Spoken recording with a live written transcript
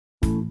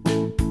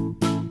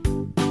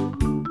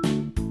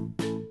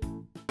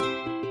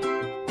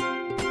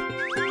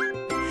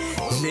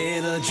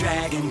Little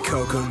dragon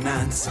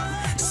coconut,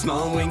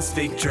 small wings,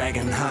 big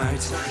dragon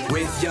heart.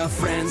 With your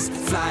friends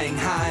flying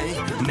high,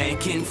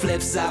 making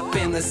flips up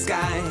in the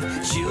sky.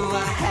 You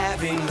are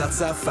having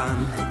lots of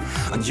fun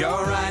on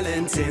your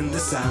island in the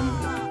sun.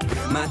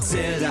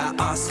 Matilda,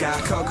 Oscar,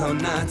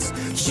 Coconut,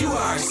 you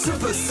are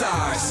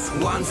superstars.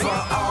 One for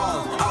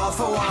all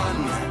for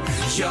one.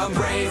 You're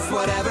brave,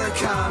 whatever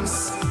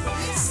comes.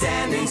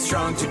 Standing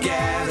strong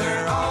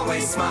together,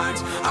 always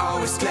smart,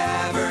 always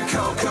clever.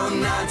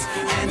 Coconut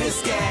and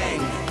his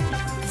gang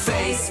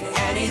face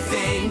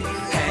anything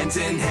hand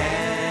in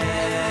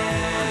hand.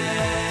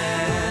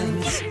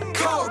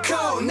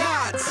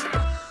 Coconut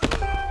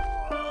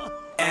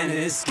and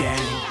his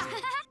gang.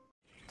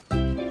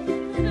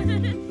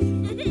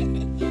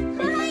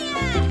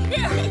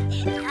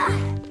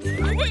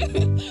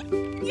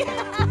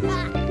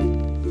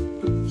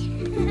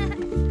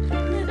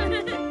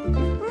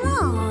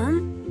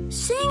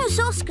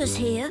 Oscar's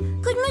here.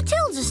 Could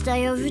Matilda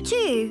stay over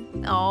too?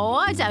 Oh,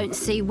 I don't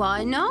see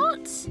why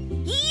not.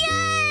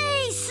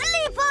 Yay!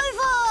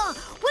 Sleepover!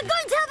 We're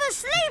going to have a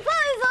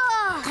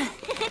sleepover!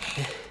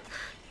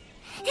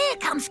 Here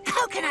comes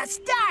Coconut's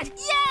dad!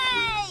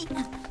 Yay!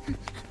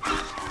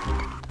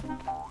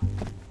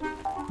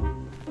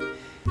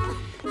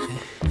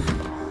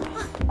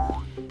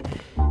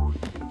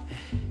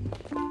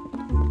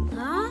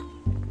 Huh?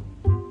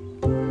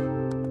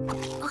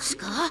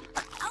 Oscar?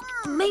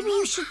 Maybe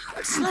you should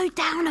slow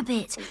down a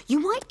bit. You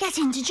might get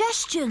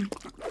indigestion.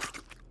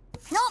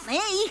 Not me.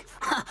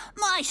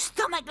 My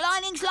stomach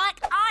lining's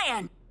like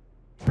iron.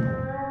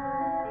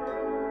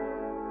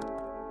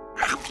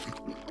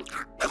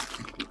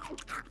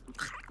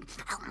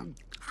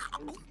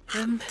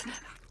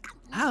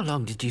 How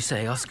long did you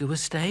say Oscar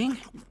was staying?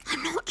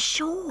 I'm not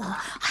sure.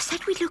 I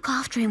said we'd look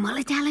after him while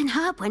Adele and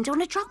Herb went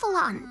on a truffle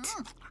hunt.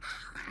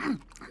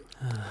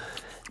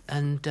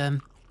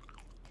 And,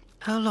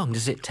 how long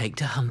does it take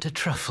to hunt a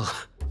truffle?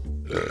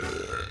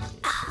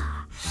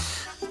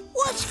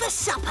 What's for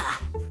supper?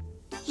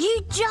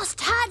 You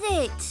just had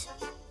it.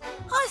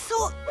 I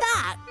thought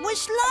that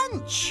was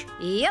lunch.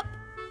 Yep,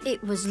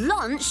 it was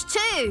lunch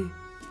too.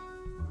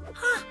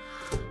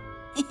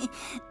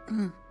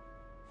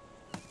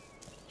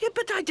 Yeah,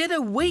 but I did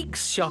a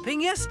week's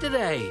shopping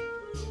yesterday.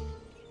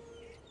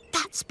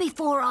 That's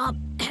before our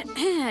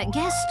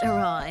guest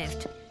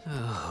arrived.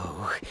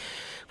 Oh,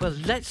 well,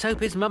 let's hope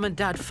his mum and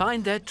dad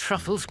find their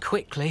truffles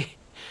quickly.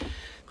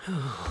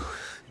 Oh.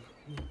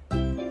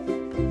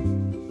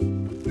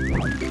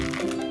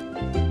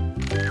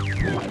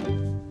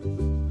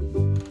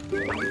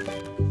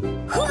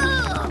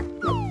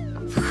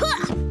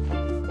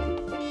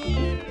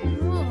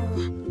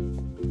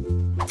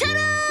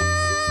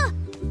 Ta-da!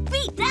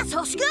 Beat that,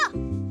 Oscar!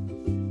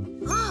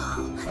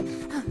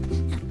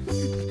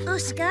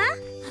 Oscar?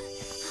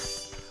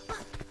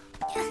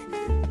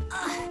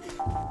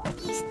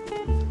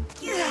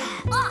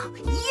 Oh,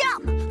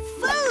 yum!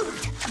 Food!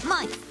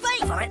 My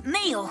favourite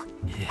meal.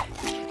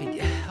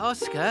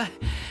 Oscar,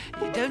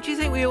 don't you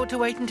think we ought to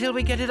wait until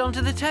we get it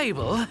onto the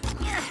table?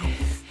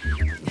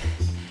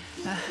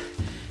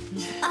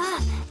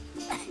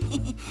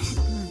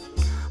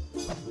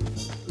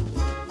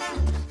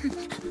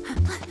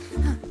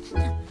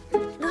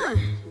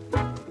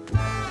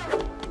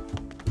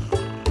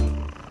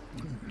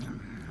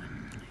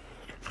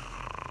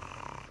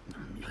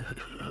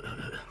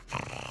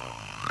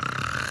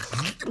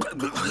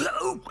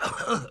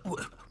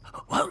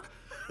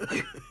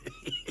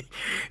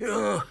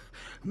 Oh,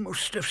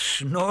 must have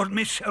snored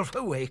myself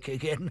awake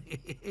again.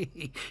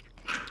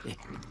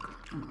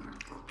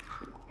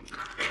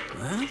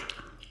 Huh?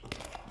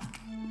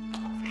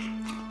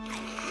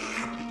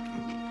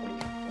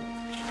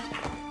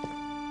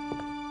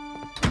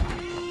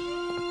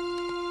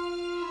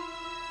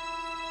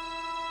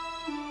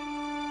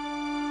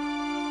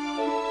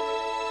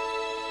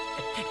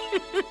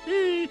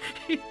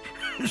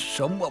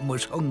 Someone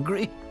was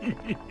hungry.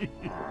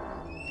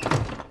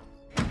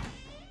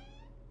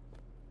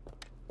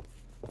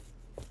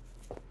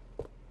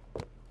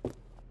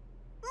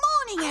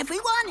 Morning,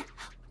 everyone.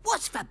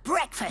 What's for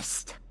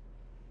breakfast?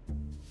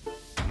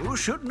 You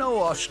should know,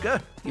 Oscar.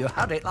 You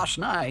had it last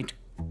night.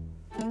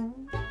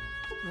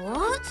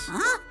 What?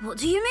 Huh? What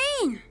do you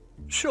mean?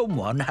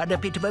 Someone had a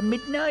bit of a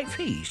midnight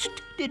feast,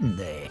 didn't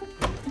they?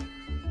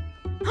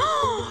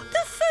 Oh,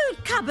 the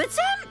food cupboard's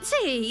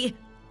empty!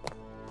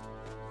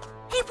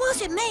 It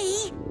wasn't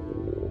me.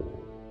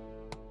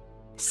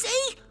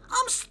 See?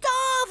 I'm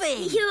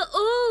starving. You're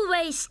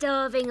always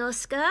starving,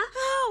 Oscar.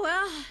 Oh,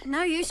 well,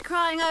 no use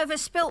crying over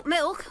spilt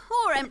milk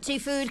or empty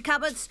food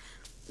cupboards.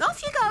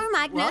 Off you go,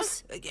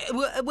 Magnus.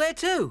 What? Where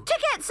to? To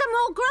get some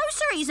more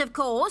groceries, of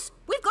course.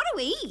 We've got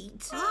to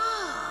eat.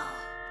 Oh.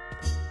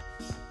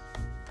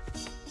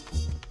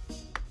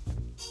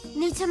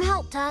 Need some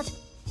help, Dad?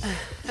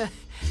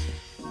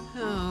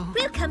 Oh.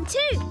 We'll come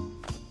too.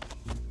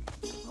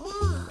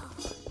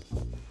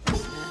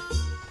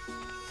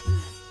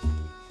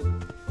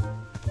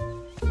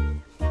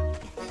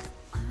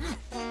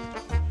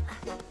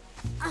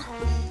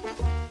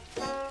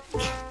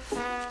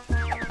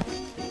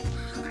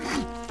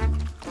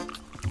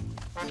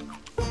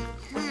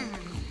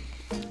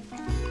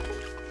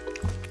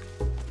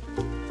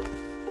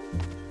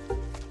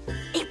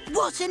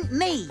 wasn't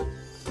me.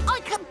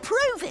 I can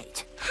prove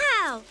it.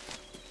 How?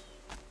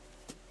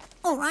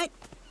 All right.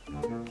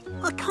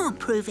 I can't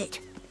prove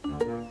it.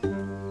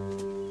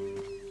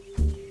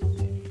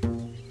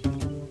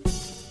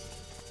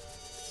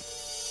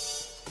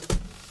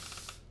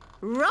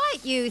 Right,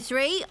 you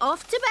three,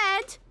 off to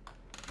bed.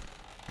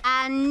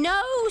 And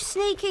no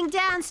sneaking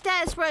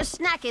downstairs for a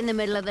snack in the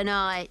middle of the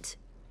night.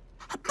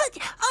 But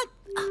I...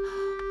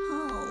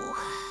 Oh.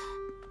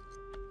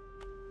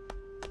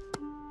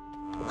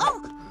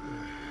 Oh.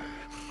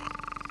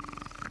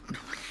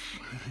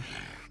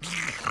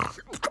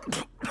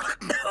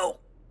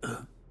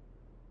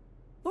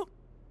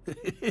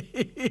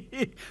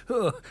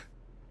 Oh,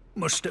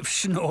 must have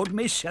snored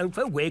myself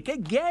awake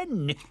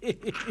again.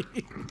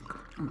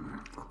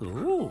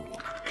 Oh.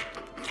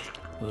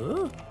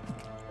 Oh.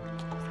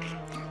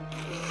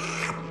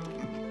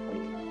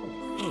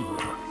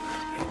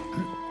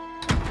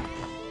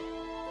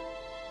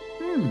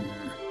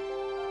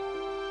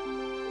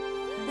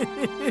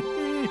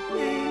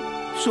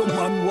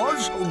 Someone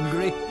was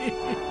hungry.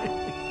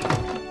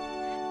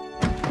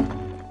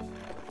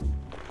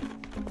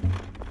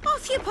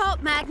 Off you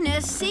pop,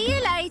 Magnus. See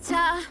you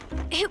later.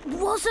 It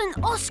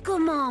wasn't Oscar,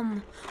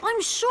 Mum.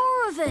 I'm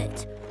sure of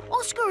it.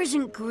 Oscar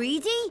isn't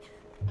greedy.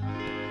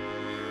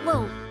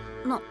 Well,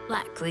 not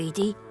that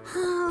greedy.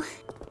 Oh.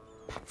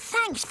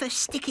 Thanks for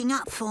sticking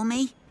up for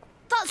me.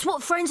 That's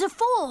what friends are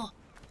for.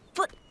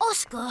 But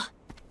Oscar...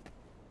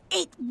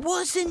 It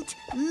wasn't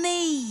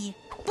me.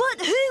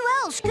 But who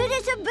else could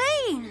it have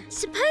been?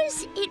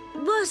 Suppose it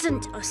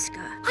wasn't Oscar.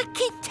 I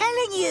keep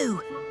telling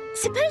you.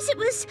 Suppose it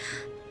was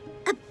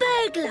a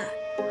burglar.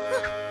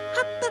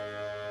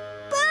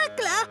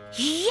 Burglar?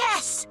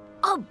 Yes!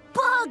 A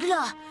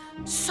burglar!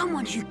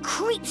 Someone who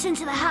creeps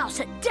into the house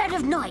at dead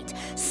of night,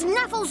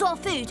 snaffles our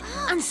food,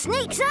 and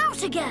sneaks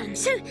out again.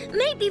 So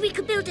maybe we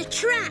could build a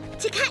trap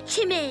to catch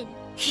him in.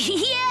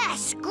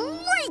 Yes!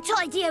 Great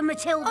idea,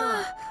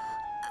 Matilda!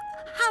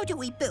 How do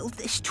we build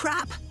this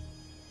trap?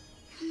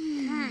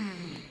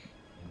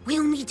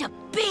 We'll need a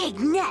big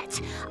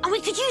net, and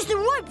we could use the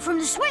rope from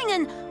the swing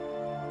and...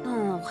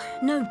 Oh,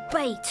 no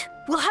bait.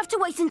 We'll have to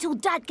wait until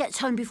Dad gets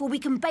home before we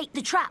can bait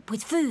the trap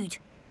with food.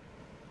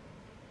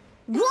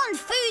 One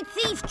food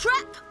thief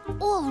trap,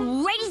 all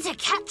ready to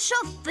catch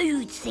a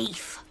food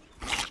thief.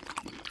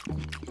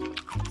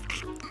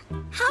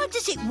 How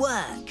does it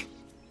work?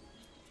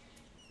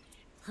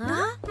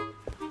 Huh?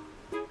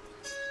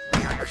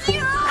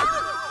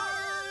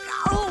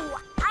 Oh,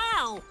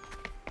 ow!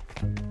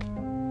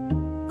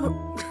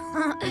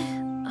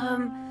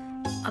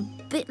 A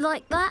bit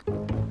like that.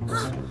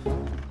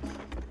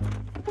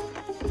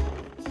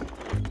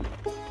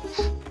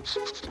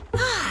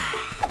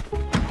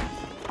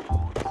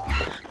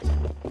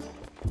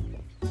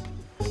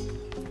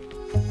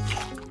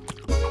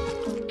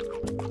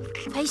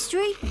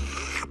 Pastry?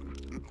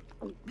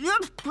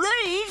 Yes,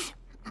 please.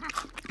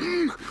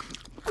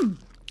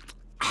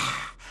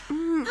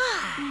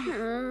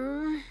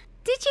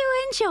 Did you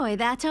enjoy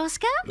that,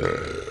 Oscar?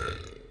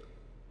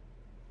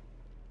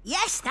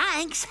 Yes,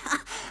 thanks.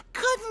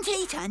 Couldn't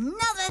eat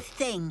another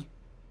thing.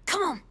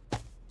 Come on,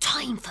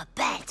 time for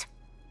bed.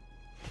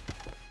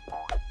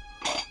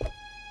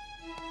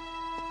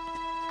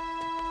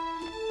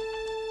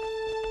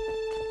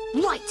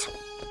 Right,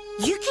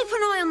 you keep an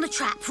eye on the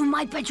trap from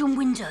my bedroom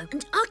window.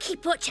 And I'll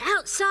keep watch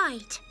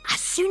outside. As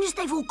soon as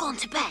they've all gone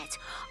to bed,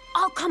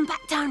 I'll come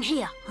back down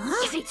here.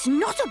 If it's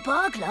not a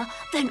burglar,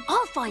 then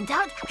I'll find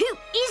out who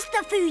is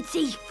the food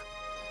thief.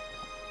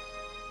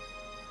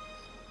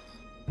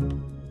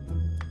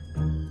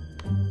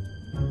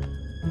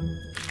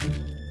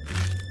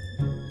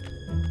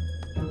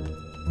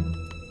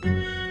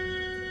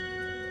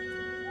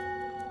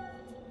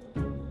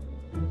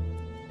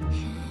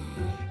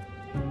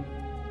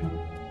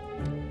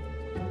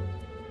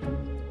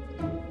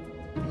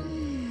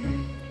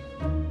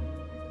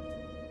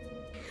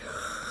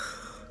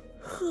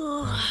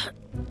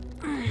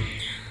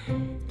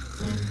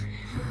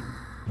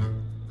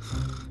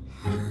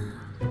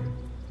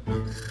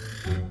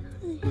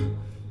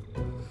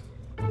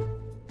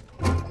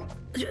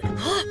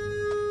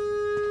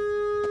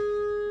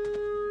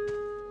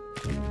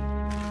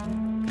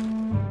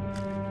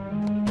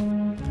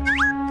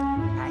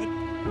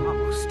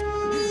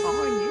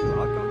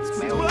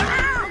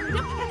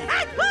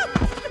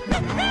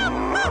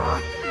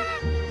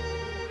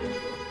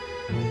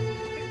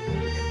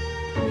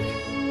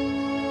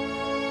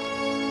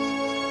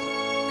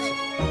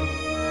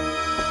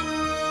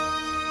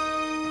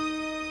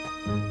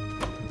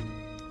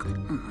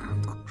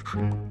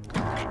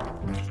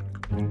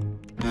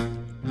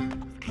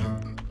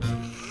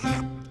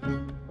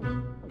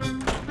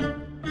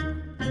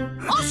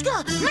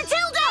 Oscar!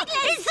 Matilda!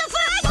 It's the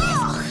food!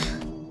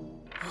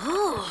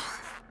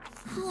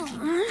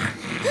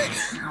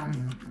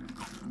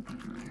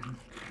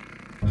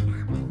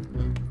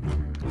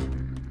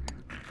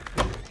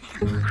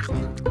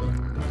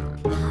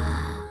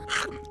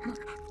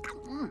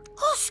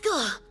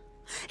 Oscar!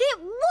 It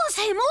was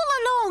him all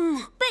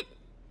along! But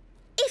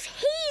if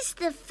he's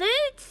the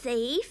food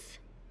thief,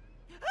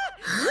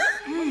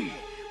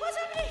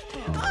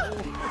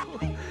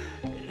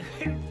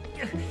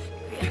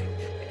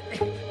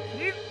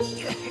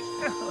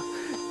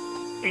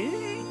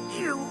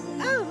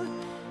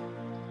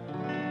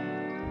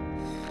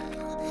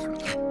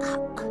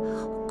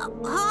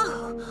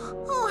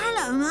 Oh,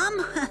 hello,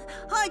 Mum.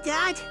 Hi,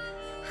 Dad.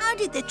 How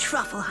did the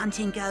truffle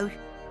hunting go?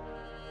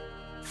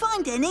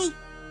 Find any?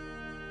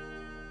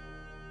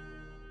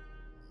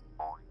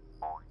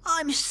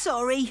 I'm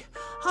sorry.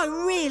 I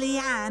really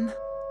am.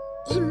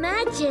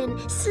 Imagine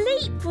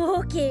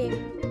sleepwalking.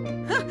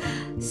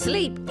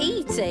 Sleep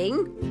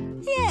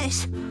eating?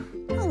 Yes.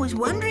 I was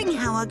wondering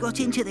how I got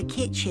into the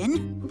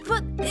kitchen.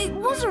 But it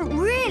wasn't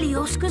really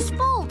Oscar's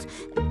fault.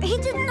 He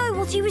didn't know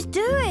what he was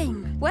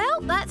doing.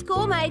 Well, that's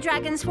gourmet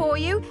dragons for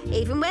you.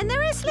 Even when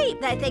they're asleep,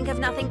 they think of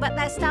nothing but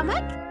their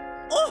stomach.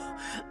 Oh,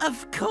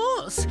 of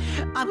course.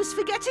 I was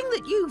forgetting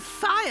that you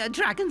fire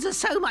dragons are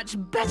so much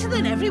better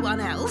than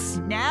everyone else.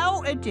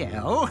 Now,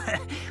 Adele,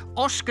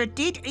 Oscar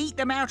did eat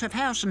them out of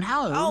house and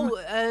home.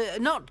 Oh,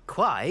 not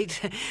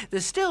quite.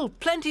 There's still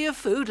plenty of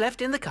food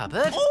left in the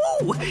cupboard.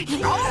 Oh!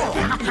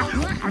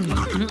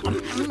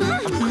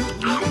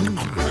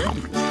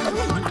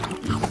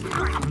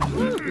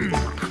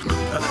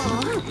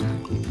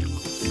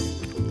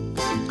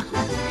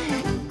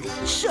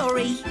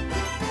 Sorry.